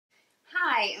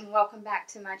Hi, and welcome back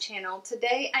to my channel.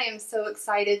 Today I am so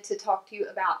excited to talk to you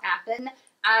about Appen.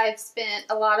 I've spent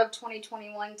a lot of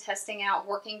 2021 testing out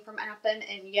working from Appen,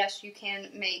 and yes, you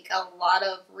can make a lot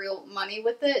of real money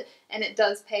with it, and it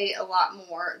does pay a lot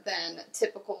more than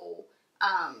typical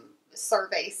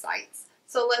survey sites.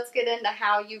 So let's get into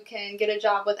how you can get a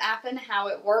job with Appen, how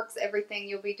it works, everything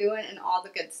you'll be doing, and all the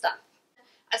good stuff.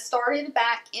 I started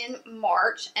back in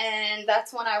March, and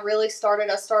that's when I really started.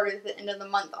 I started at the end of the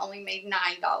month, only made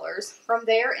 $9. From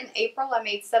there, in April, I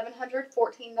made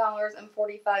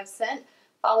 $714.45,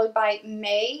 followed by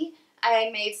May, I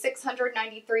made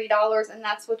 $693, and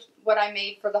that's what I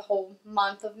made for the whole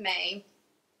month of May.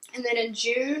 And then in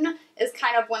June is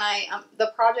kind of when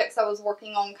the projects I was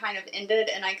working on kind of ended,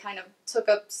 and I kind of took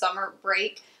a summer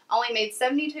break. I only made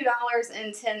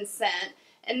 $72.10,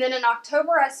 and then in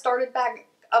October, I started back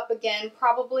up again,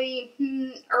 probably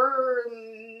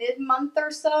mid-month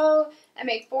or so. I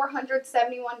made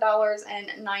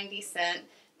 $471.90.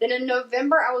 Then in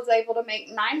November, I was able to make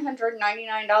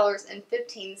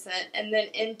 $999.15. And then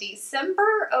in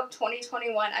December of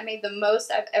 2021, I made the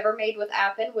most I've ever made with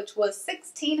Appen, which was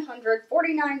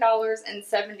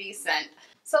 $1,649.70.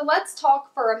 So let's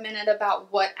talk for a minute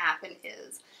about what Appen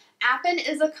is. Appen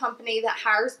is a company that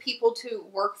hires people to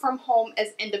work from home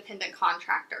as independent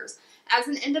contractors. As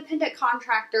an independent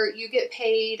contractor, you get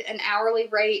paid an hourly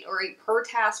rate or a per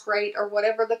task rate or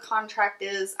whatever the contract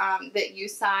is that you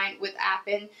sign with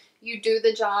Appen. You do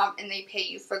the job and they pay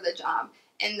you for the job.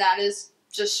 And that is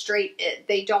just straight it.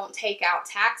 They don't take out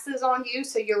taxes on you,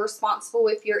 so you're responsible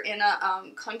if you're in a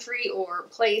country or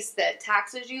place that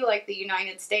taxes you, like the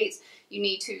United States. You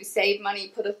need to save money,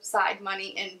 put aside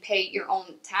money, and pay your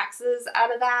own taxes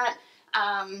out of that.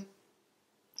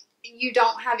 You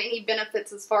don't have any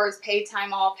benefits as far as paid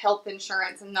time off, health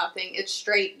insurance, and nothing. It's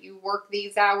straight, you work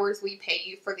these hours, we pay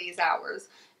you for these hours.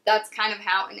 That's kind of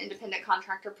how an independent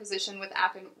contractor position with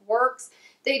Appen works.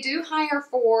 They do hire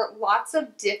for lots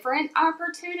of different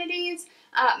opportunities.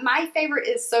 My favorite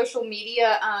is social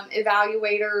media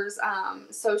evaluators,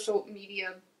 social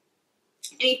media,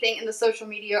 anything in the social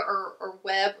media or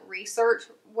web research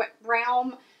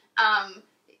realm.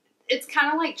 It's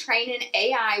kind of like training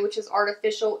AI, which is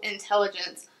artificial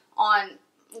intelligence, on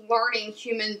learning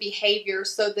human behavior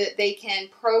so that they can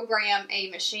program a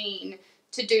machine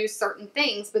to do certain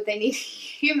things, but they need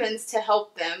humans to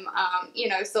help them.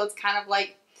 So it's kind of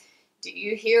like, do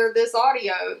you hear this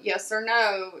audio? Yes or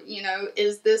no?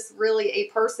 Is this really a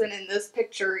person in this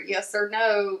picture? Yes or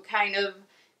no? Kind of,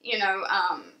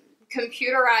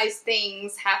 computerized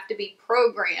things have to be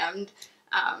programmed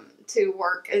to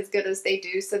work as good as they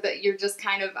do, so that you're just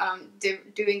kind of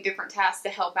doing different tasks to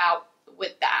help out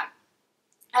with that.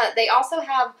 They also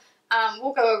have,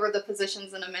 we'll go over the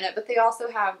positions in a minute, but they also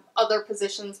have other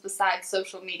positions besides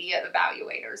social media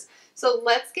evaluators. So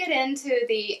let's get into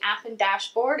the Appen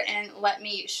dashboard and let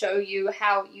me show you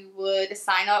how you would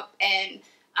sign up and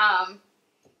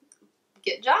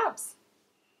get jobs.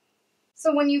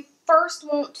 So when you first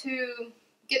want to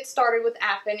get started with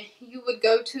Appen, you would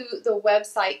go to the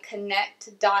website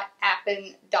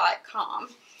connect.appen.com,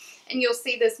 and you'll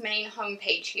see this main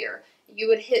homepage here. You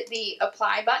would hit the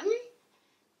apply button,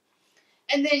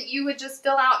 and then you would just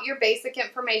fill out your basic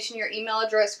information, your email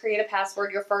address, create a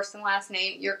password, your first and last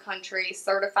name, your country,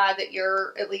 certify that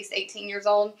you're at least 18 years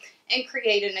old, and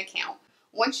create an account.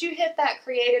 Once you hit that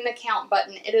create an account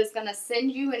button, it is going to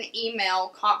send you an email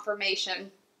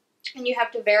confirmation, and you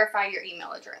have to verify your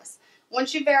email address.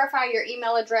 Once you verify your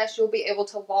email address, you'll be able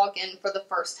to log in for the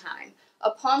first time.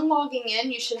 Upon logging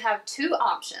in, you should have two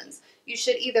options. You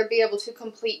should either be able to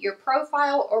complete your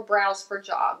profile or browse for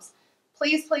jobs.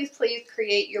 Please, please, please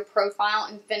create your profile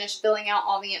and finish filling out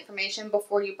all the information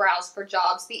before you browse for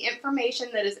jobs. The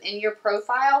information that is in your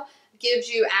profile gives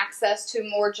you access to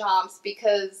more jobs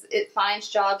because it finds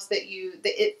jobs that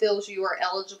it feels you are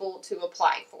eligible to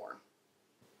apply for.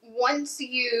 Once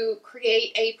you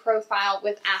create a profile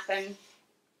with Appen,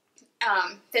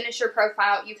 finish your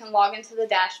profile, you can log into the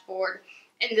dashboard,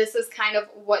 and this is kind of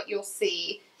what you'll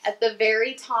see. At the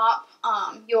very top,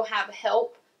 you'll have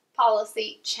help,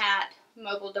 policy, chat,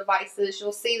 mobile devices.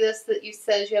 You'll see this that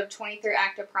says you have 23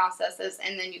 active processes,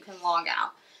 and then you can log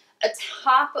out.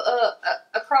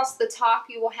 Across the top,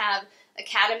 you will have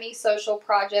Academy, social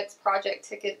projects, project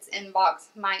tickets, inbox,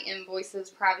 my invoices,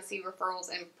 privacy, referrals,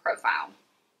 and profile.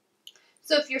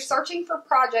 So if you're searching for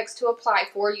projects to apply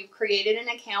for, you've created an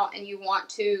account and you want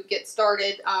to get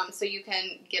started so you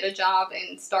can get a job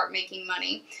and start making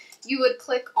money, you would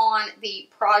click on the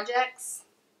projects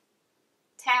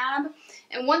tab,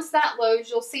 and once that loads,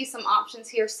 you'll see some options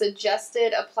here: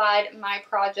 suggested, applied, my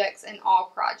projects, and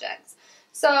all projects.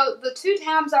 So the two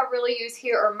tabs I really use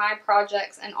here are My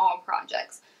Projects and All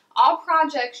Projects. All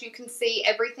Projects, you can see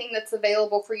everything that's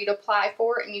available for you to apply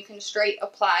for, and you can straight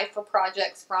apply for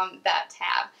projects from that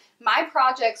tab. My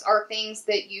Projects are things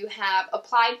that you have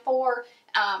applied for,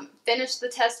 finished the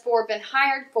test for, been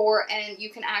hired for, and you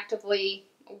can actively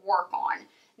work on.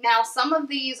 Now, some of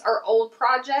these are old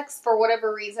projects. For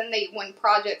whatever reason, when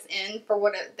projects end,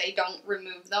 they don't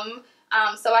remove them.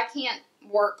 So I can't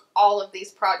work all of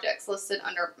these projects listed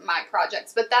under My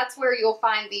Projects, but that's where you'll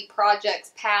find the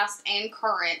projects past and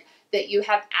current that you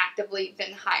have actively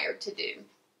been hired to do.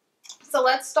 So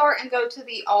let's start and go to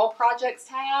the All Projects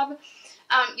tab.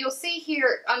 You'll see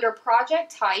here under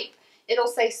project type, it'll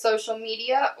say social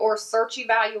media or search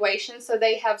evaluation. So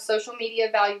they have social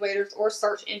media evaluators or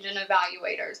search engine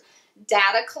evaluators.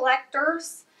 Data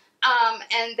collectors,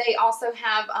 and they also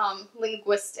have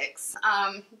linguistics.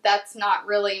 That's not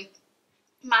really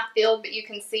my field, but you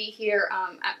can see here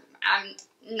I'm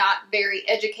not very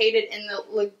educated in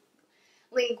the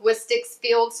linguistics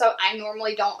field, so I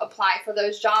normally don't apply for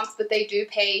those jobs, but they do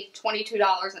pay $22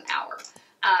 an hour.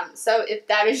 So if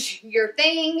that is your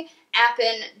thing,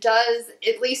 Appen does,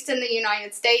 at least in the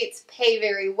United States, pay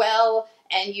very well,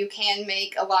 and you can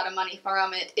make a lot of money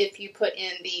from it if you put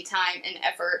in the time and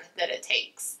effort that it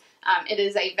takes. It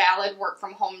is a valid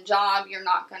work-from-home job. You're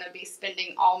not going to be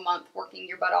spending all month working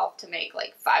your butt off to make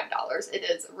like $5. It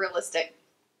is realistic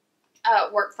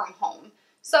work from home.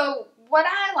 So what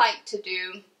I like to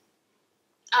do,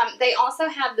 they also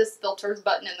have this filters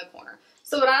button in the corner.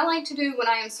 So what I like to do when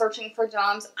I am searching for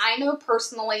jobs, I know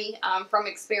personally from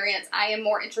experience, I am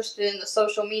more interested in the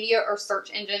social media or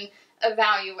search engine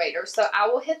evaluator. So I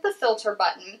will hit the filter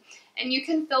button, and you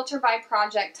can filter by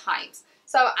project types.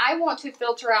 So I want to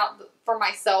filter out for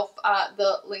myself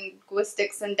the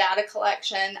linguistics and data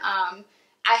collection. I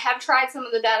have tried some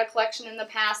of the data collection in the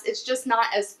past. It's just not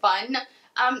as fun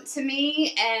to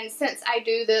me, and since I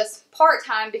do this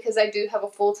part-time because I do have a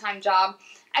full-time job,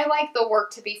 I like the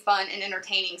work to be fun and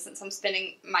entertaining since I'm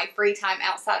spending my free time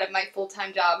outside of my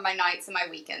full-time job, my nights and my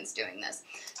weekends doing this.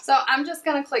 So I'm just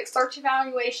going to click search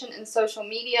evaluation and social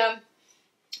media,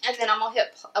 and then I'm going to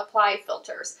hit apply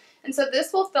filters. And so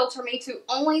this will filter me to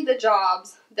only the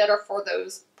jobs that are for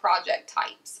those project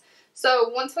types. So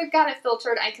once we've got it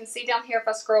filtered, I can see down here if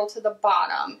I scroll to the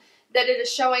bottom that it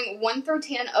is showing 1 through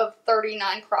 10 of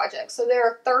 39 projects. So there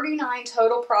are 39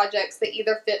 total projects that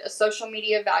either fit a social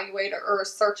media evaluator or a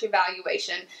search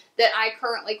evaluation that I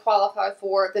currently qualify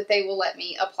for that they will let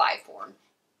me apply for.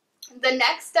 The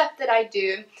next step that I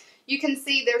do, you can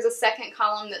see there's a second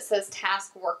column that says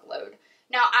task workload.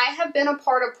 Now, I have been a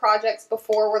part of projects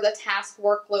before where the task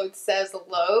workload says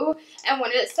low, and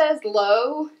when it says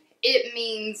low, it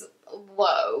means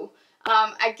low.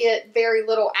 I get very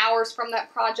little hours from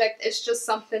that project. It's just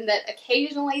something that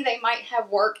occasionally they might have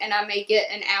work, and I may get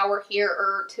an hour here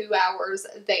or 2 hours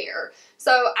there.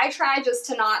 So I try just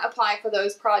to not apply for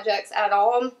those projects at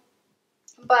all.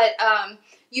 But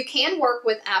you can work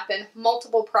with Appen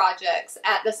multiple projects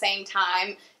at the same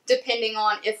time, depending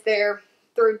on if they're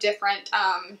through different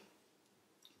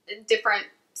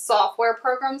software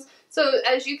programs. So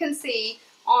as you can see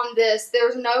on this,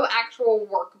 there's no actual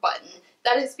work button.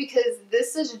 That is because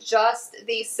this is just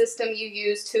the system you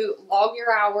use to log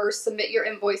your hours, submit your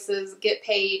invoices, get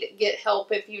paid, get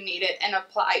help if you need it, and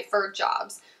apply for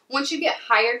jobs. Once you get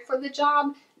hired for the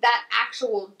job, that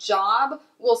actual job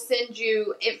will send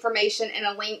you information and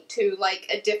a link to like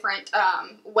a different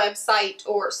website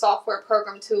or software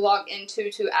program to log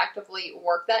into to actively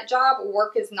work that job.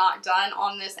 Work is not done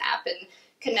on this Appen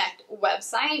Connect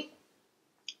website.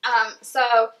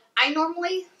 So I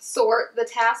normally sort the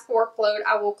task workload.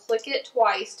 I will click it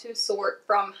twice to sort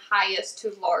from highest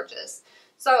to largest.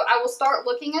 So I will start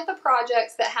looking at the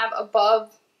projects that have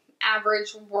above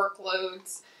average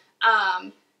workloads.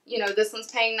 You know, this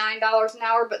one's paying $9 an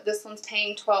hour, but this one's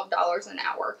paying $12 an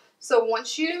hour. So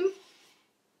once you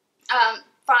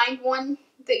find one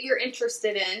that you're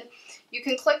interested in, you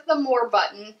can click the More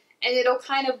button, and it'll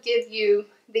kind of give you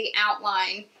the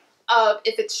outline of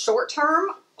if it's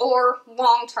short-term or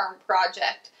long-term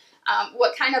project,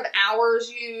 what kind of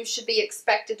hours you should be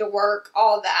expected to work,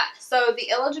 all that. So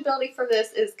the eligibility for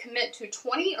this is commit to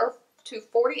 20 or to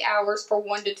 40 hours for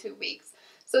 1 to 2 weeks.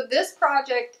 So this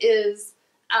project is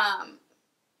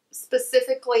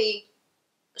specifically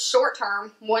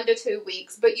short-term, 1 to 2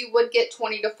 weeks, but you would get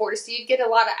 20 to 40, so you'd get a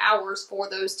lot of hours for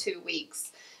those 2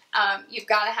 weeks. You've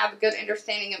got to have a good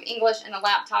understanding of English and a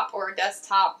laptop or a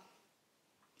desktop.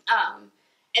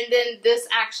 And then this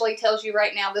actually tells you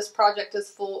right now this project is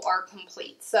full or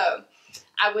complete. So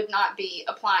I would not be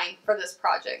applying for this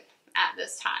project at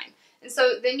this time. And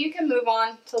so then you can move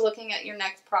on to looking at your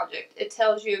next project. It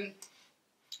tells you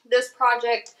this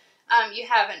project,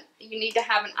 you need to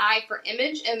have an eye for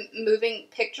image and moving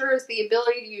pictures, the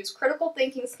ability to use critical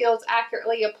thinking skills,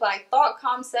 accurately apply thought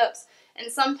concepts,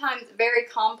 and sometimes very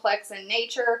complex in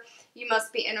nature. You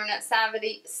must be internet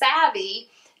savvy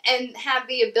and have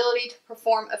the ability to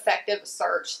perform effective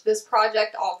search. This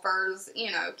project offers,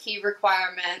 key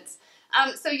requirements.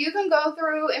 So you can go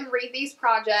through and read these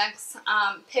projects,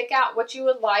 pick out what you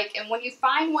would like, and when you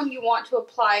find one you want to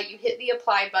apply, you hit the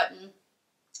apply button.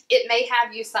 It may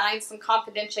have you sign some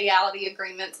confidentiality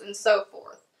agreements and so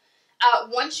forth.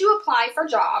 Once you apply for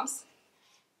jobs,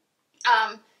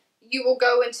 you will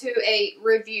go into a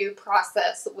review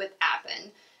process with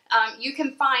Appen. You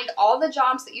can find all the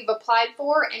jobs that you've applied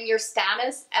for and your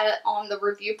status on the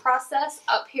review process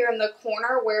up here in the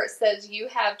corner where it says you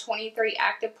have 23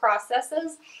 active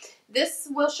processes. This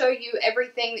will show you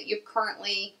everything that you've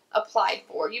currently applied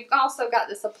for. You've also got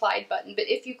this applied button, but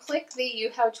if you click the you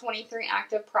have 23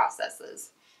 active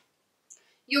processes,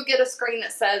 you'll get a screen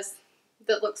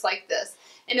that looks like this,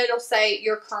 and it'll say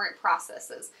your current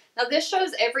processes. Now this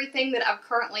shows everything that I've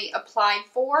currently applied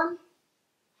for,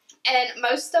 and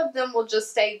most of them will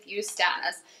just say view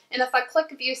status. And if I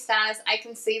click view status, I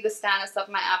can see the status of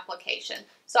my application.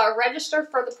 So I registered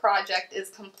for the project is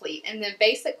complete, and the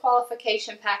basic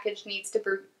qualification package needs to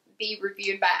be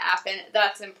reviewed by Appen.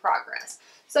 That's in progress.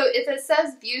 So if it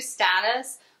says view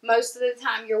status, most of the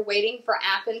time you're waiting for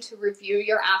Appen to review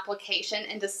your application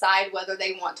and decide whether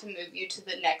they want to move you to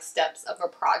the next steps of a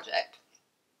project.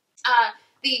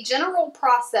 The general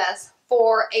process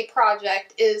for a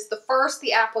project is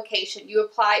the application. You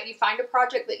apply, you find a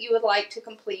project that you would like to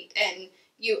complete, and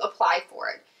you apply for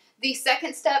it. The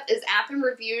second step is Appen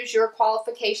reviews your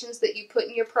qualifications that you put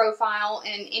in your profile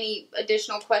and any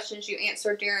additional questions you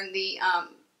answer during the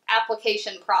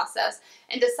application process,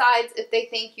 and decides if they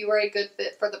think you are a good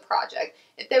fit for the project.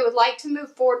 If they would like to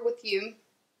move forward with you,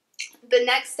 the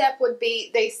next step would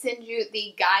be they send you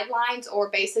the guidelines, or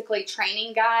basically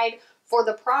training guide for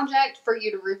the project for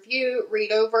you to review,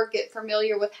 read over, get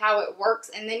familiar with how it works,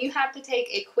 and then you have to take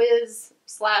a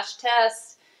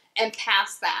quiz/test and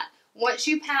pass that. Once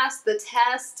you pass the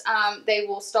test, they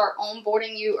will start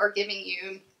onboarding you or giving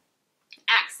you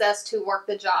access to work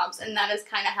the jobs, and that is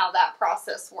kind of how that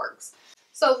process works.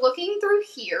 So looking through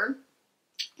here,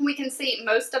 we can see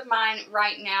most of mine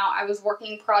right now. I was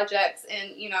working projects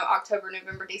in October,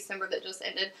 November, December that just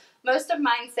ended. Most of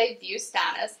mine say view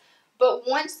status. But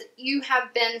once you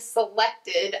have been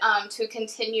selected to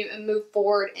continue and move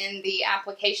forward in the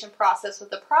application process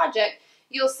with the project,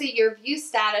 you'll see your view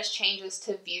status changes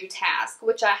to view task,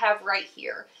 which I have right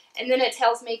here. And then it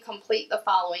tells me complete the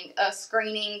following, a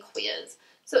screening quiz.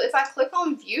 So if I click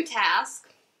on view task,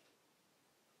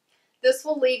 this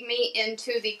will lead me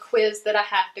into the quiz that I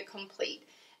have to complete.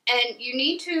 And you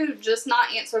need to just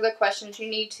not answer the questions. You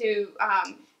need to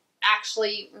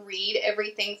actually read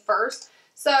everything first.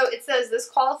 So it says this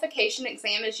qualification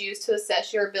exam is used to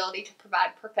assess your ability to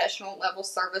provide professional level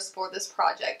service for this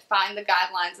project. Find the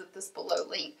guidelines at this below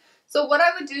link. So what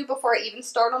I would do before I even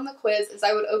start on the quiz is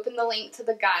I would open the link to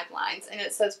the guidelines, and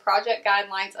it says project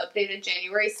guidelines updated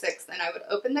January 6th, and I would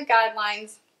open the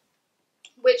guidelines,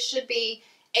 which should be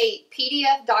a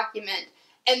PDF document,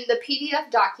 and the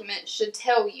PDF document should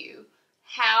tell you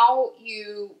how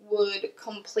you would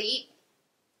complete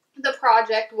the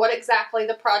project, what exactly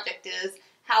the project is,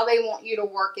 how they want you to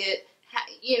work it.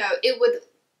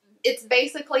 It's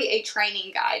basically a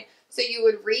training guide. So you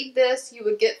would read this, you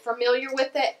would get familiar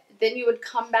with it, then you would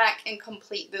come back and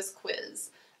complete this quiz.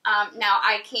 Now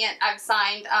I've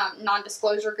signed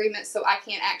non-disclosure agreements, so I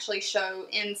can't actually show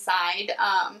inside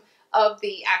of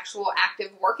the actual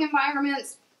active work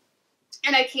environments,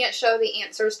 and I can't show the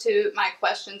answers to my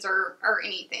questions or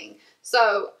anything.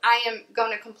 So I am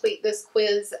going to complete this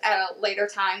quiz at a later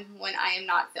time when I am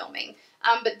not filming.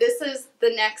 But this is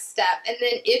the next step. And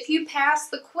then if you pass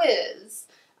the quiz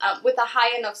with a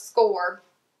high enough score,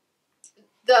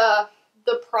 the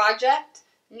project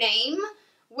name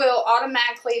will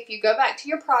automatically, if you go back to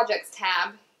your projects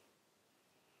tab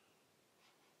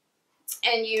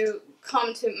and you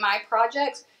come to my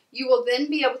projects, you will then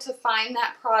be able to find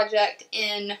that project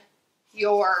in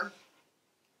your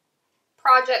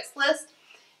projects list,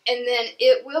 and then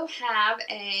it will have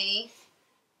a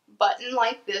button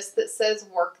like this that says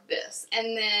work this,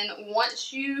 and then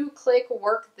once you click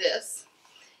work this,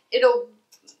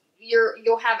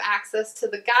 you'll have access to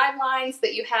the guidelines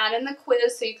that you had in the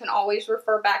quiz, so you can always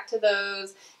refer back to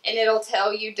those, and it'll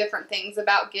tell you different things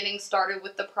about getting started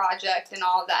with the project and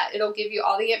all that. It'll give you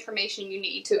all the information you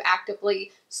need to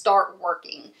actively start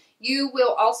working. You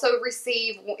will also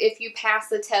receive, if you pass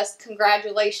the test,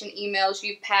 congratulations emails,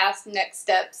 you've passed, next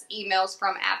steps emails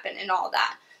from Appen and all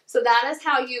that. So that is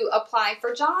how you apply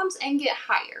for jobs and get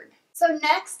hired. So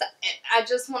next, I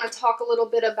just want to talk a little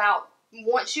bit about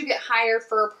once you get hired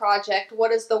for a project, what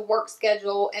does the work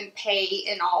schedule and pay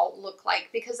and all look like?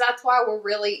 Because that's why we're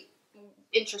really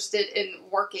interested in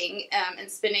working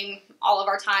and spending all of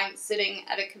our time sitting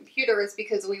at a computer, is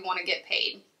because we want to get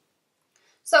paid.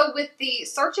 So with the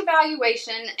search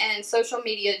evaluation and social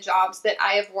media jobs that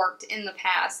I have worked in the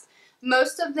past,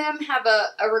 most of them have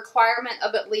a requirement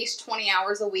of at least 20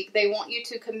 hours a week. They want you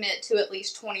to commit to at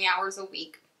least 20 hours a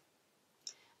week.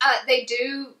 They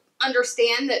do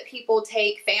understand that people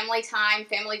take family time,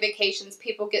 family vacations,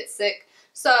 people get sick.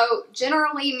 So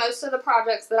generally, most of the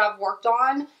projects that I've worked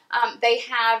on, they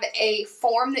have a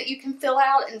form that you can fill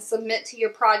out and submit to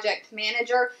your project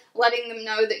manager, letting them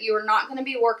know that you are not going to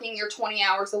be working your 20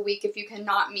 hours a week if you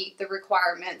cannot meet the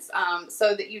requirements,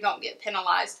 so that you don't get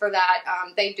penalized for that.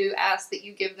 They do ask that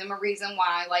you give them a reason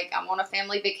why, like I'm on a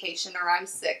family vacation or I'm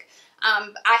sick.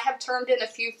 I have turned in a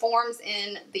few forms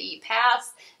in the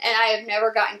past, and I have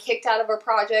never gotten kicked out of a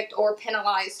project or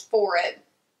penalized for it.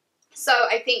 So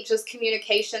I think just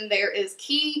communication there is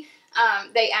key.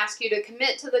 They ask you to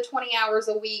commit to the 20 hours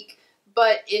a week,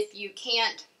 but if you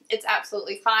can't, it's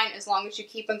absolutely fine as long as you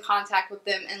keep in contact with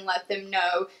them and let them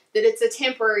know that it's a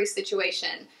temporary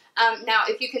situation. Now,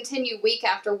 if you continue week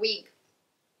after week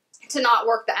to not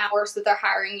work the hours that they're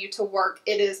hiring you to work,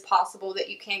 it is possible that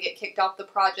you can get kicked off the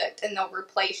project and they'll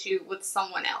replace you with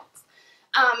someone else.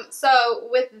 So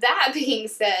with that being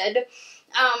said,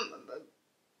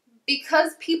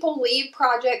 because people leave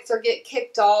projects or get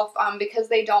kicked off because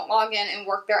they don't log in and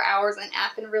work their hours, and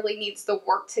Appen really needs the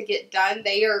work to get done,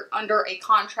 they are under a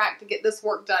contract to get this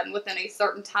work done within a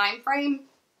certain time frame.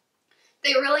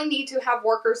 They really need to have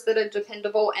workers that are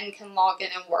dependable and can log in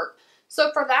and work.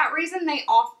 So for that reason, they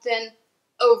often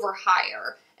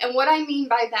overhire. And what I mean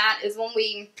by that is when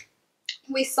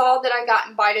we saw that I got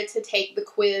invited to take the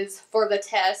quiz for the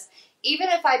test, even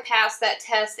if I pass that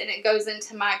test and it goes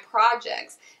into my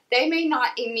projects, they may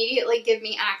not immediately give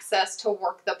me access to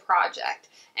work the project.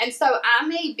 And so I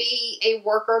may be a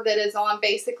worker that is on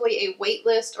basically a wait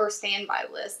list or standby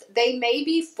list. They may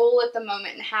be full at the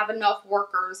moment and have enough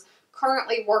workers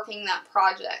currently working that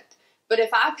project. But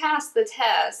if I pass the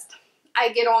test,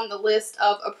 I get on the list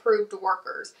of approved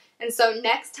workers. And so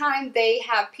next time they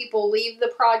have people leave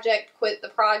the project, quit the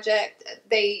project,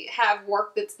 they have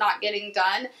work that's not getting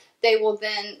done, they will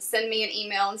then send me an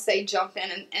email and say, jump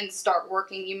in and start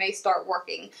working. You may start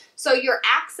working. So your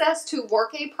access to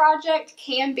work a project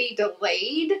can be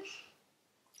delayed.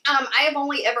 I have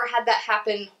only ever had that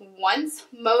happen once.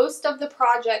 Most of the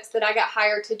projects that I got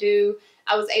hired to do,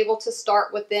 I was able to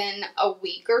start within a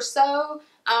week or so.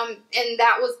 And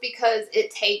that was because it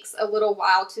takes a little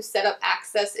while to set up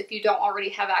access if you don't already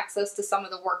have access to some of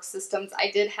the work systems.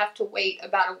 I did have to wait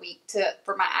about a week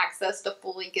for my access to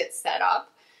fully get set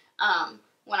up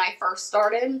when I first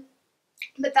started.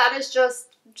 But that is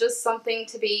just something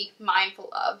to be mindful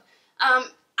of.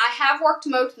 I have worked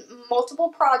multiple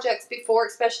projects before,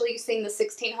 especially you've seen the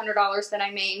 $1,600 that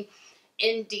I made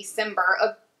in December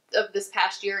of this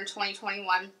past year in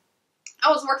 2021. I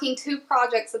was working 2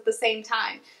 projects at the same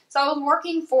time. So I was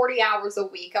working 40 hours a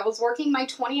week. I was working my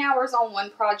 20 hours on one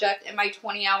project and my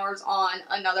 20 hours on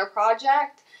another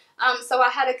project. So I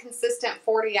had a consistent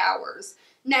 40 hours.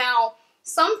 Now,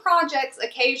 some projects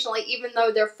occasionally, even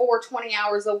though they're for 20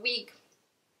 hours a week,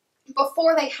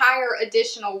 before they hire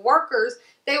additional workers,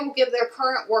 they will give their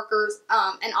current workers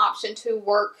an option to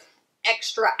work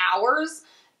extra hours.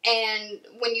 And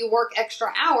when you work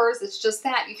extra hours, it's just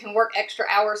that you can work extra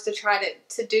hours to try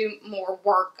to do more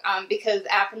work because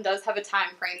Appen does have a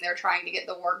time frame they're trying to get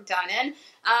the work done in.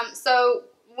 So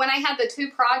when I had the 2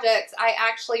 projects, I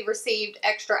actually received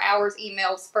extra hours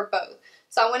emails for both.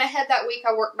 So I went ahead that week,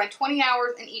 I worked my 20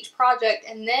 hours in each project,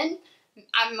 and then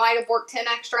I might have worked 10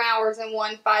 extra hours in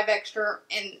one, 5 extra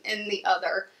in the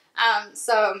other.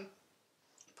 So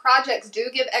projects do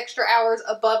give extra hours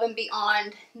above and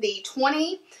beyond the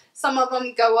 20. Some of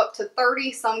them go up to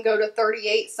 30, some go to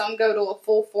 38, some go to a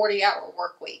full 40-hour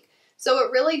work week. So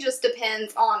it really just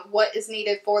depends on what is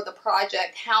needed for the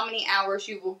project, how many hours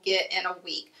you will get in a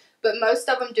week. But most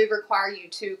of them do require you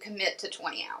to commit to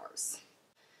 20 hours.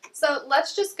 So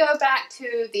let's just go back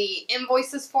to the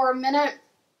invoices for a minute.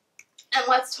 And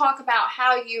let's talk about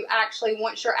how you actually,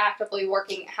 once you're actively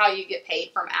working, how you get paid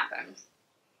from Appen.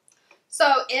 So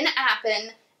in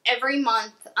Appen, every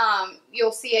month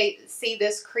you'll see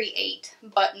this Create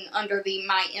button under the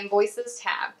My Invoices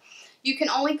tab. You can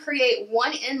only create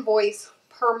 1 invoice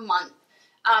per month.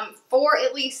 for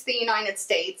at least the United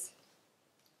States,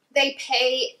 they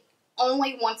pay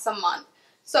only once a month.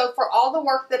 So for all the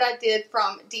work that I did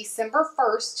from December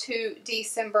 1st to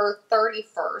December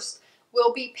 31st,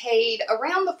 will be paid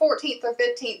around the 14th or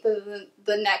 15th of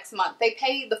the next month. They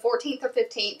pay the 14th or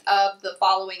 15th of the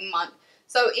following month.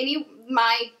 So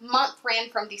my month ran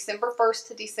from December 1st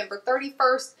to December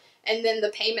 31st, and then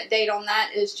the payment date on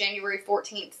that is January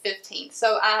 14th, 15th.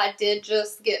 So I did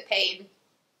just get paid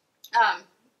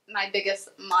my biggest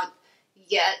month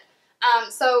yet.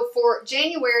 So for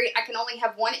January, I can only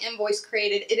have one invoice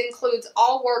created. It includes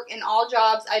all work and all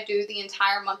jobs I do the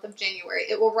entire month of January.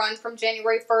 It will run from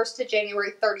January 1st to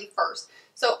January 31st.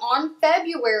 So on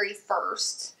February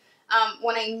 1st,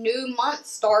 when a new month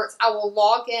starts, I will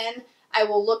log in, I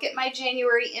will look at my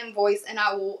January invoice, and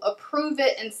I will approve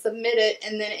it and submit it,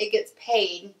 and then it gets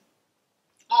paid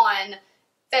on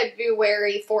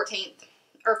February 14th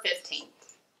or 15th.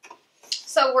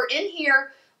 So we're in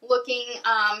here looking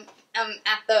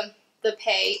at the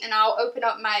pay, and I'll open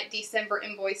up my December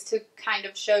invoice to kind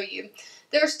of show you.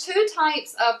 There's two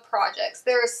types of projects.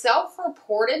 There are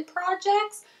self-reported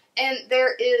projects, and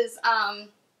there is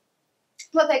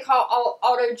what they call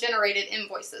auto-generated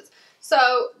invoices.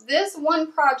 So this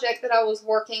one project that I was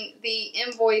working, the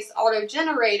invoice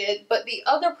auto-generated, but the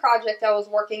other project I was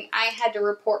working, I had to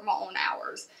report my own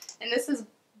hours. And this is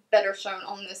better shown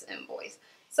on this invoice.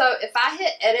 So if I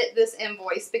hit edit this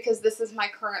invoice, because this is my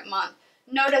current month,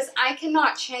 notice I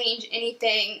cannot change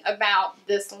anything about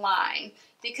this line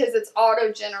because it's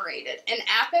auto-generated. And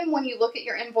Appen, when you look at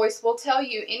your invoice, will tell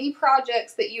you any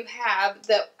projects that you have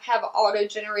that have an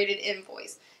auto-generated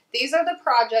invoice. These are the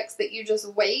projects that you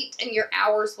just wait and your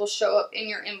hours will show up in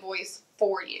your invoice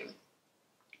for you.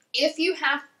 If you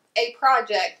have a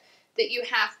project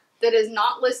that is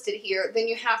not listed here, then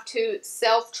you have to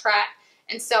self-track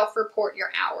and self-report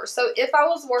your hours. So if I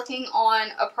was working on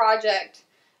a project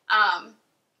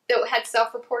that had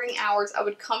self-reporting hours, I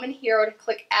would come in here, I would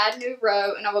click add new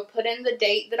row, and I would put in the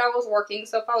date that I was working.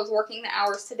 So if I was working the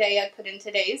hours today, I'd put in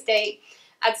today's date.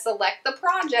 I'd select the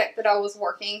project that I was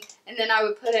working, and then I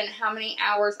would put in how many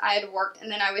hours I had worked,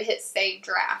 and then I would hit save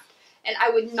draft. And I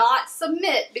would not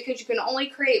submit because you can only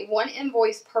create one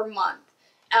invoice per month.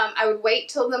 I would wait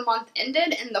till the month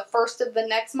ended, and the first of the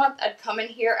next month, I'd come in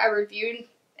here, I reviewed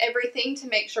everything to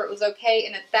make sure it was okay,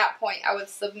 and at that point, I would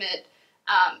submit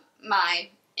my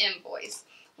invoice.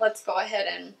 Let's go ahead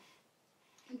and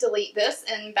delete this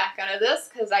and back out of this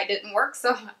because I didn't work,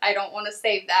 so I don't want to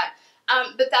save that.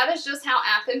 But that is just how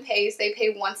Appen pays. They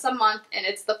pay once a month, and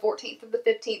it's the 14th or the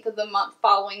 15th of the month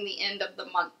following the end of the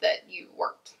month that you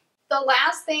worked. The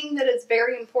last thing that is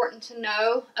very important to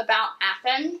know about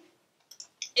Appen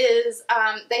is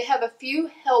they have a few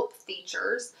help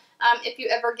features if you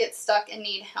ever get stuck and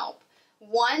need help.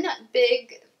 One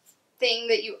big thing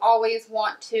that you always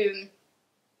want to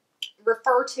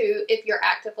refer to if you're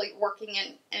actively working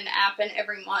in Appen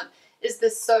every month is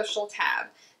this social tab.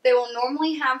 They will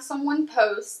normally have someone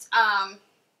post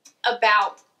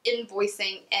about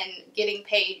invoicing and getting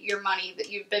paid your money that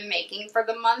you've been making for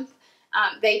the month.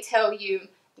 They tell you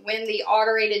when the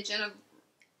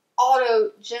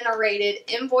auto-generated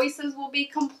invoices will be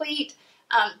complete,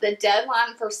 the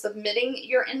deadline for submitting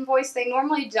your invoice. They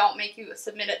normally don't make you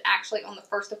submit it actually on the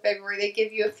 1st of February. They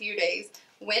give you a few days.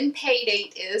 When pay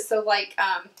date is, so like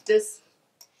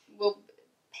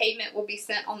payment will be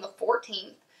sent on the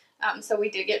 14th. So we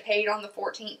did get paid on the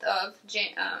 14th of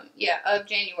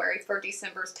January for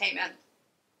December's payment.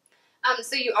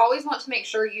 So you always want to make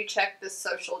sure you check this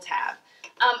social tab.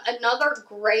 Another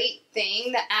great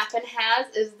thing that Appen has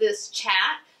is this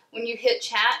chat. When you hit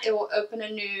chat, it will open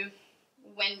a new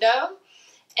window,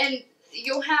 and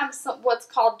you'll have what's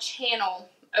called channel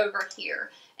over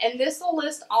here. And this will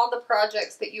list all the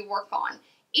projects that you work on.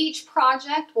 Each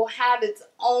project will have its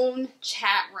own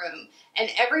chat room, and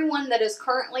everyone that is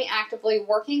currently actively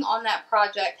working on that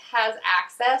project has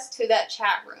access to that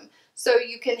chat room. So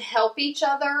you can help each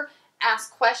other,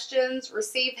 ask questions,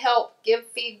 receive help, give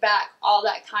feedback, all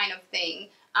that kind of thing.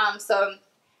 So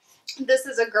this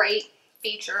is a great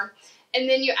feature. And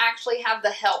then you actually have the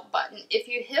help button. If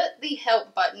you hit the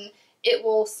help button, it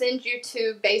will send you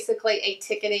to basically a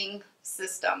ticketing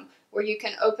system where you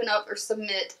can open up or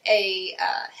submit a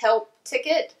help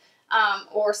ticket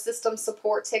or system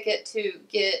support ticket to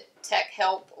get tech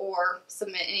help or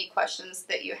submit any questions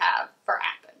that you have for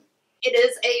Appen. It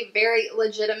is a very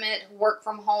legitimate work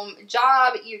from home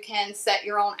job. You can set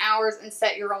your own hours and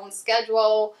set your own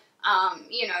schedule.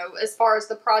 You know, as far as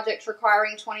the projects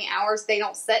requiring 20 hours, they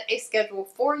don't set a schedule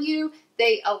for you.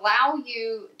 They allow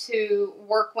you to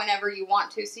work whenever you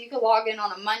want to. So you can log in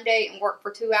on a Monday and work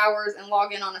for 2 hours, and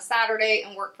log in on a Saturday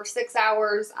and work for 6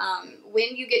 hours.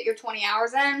 When you get your 20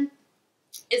 hours in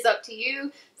is up to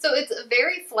you. So it's a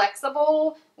very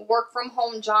flexible work from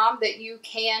home job that you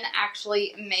can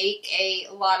actually make a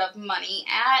lot of money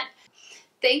at.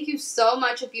 Thank you so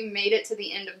much if you made it to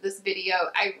the end of this video.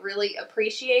 I really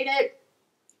appreciate it.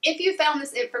 If you found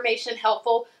this information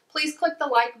helpful, please click the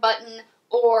like button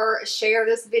or share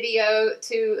this video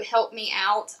to help me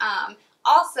out.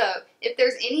 Also, if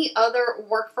there's any other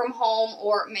work from home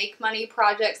or make money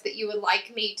projects that you would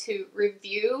like me to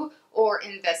review or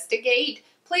investigate,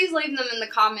 please leave them in the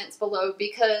comments below,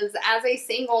 because as a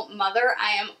single mother,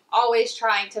 I am always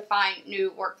trying to find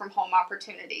new work from home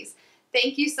opportunities.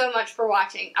 Thank you so much for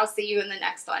watching. I'll see you in the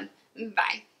next one.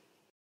 Bye.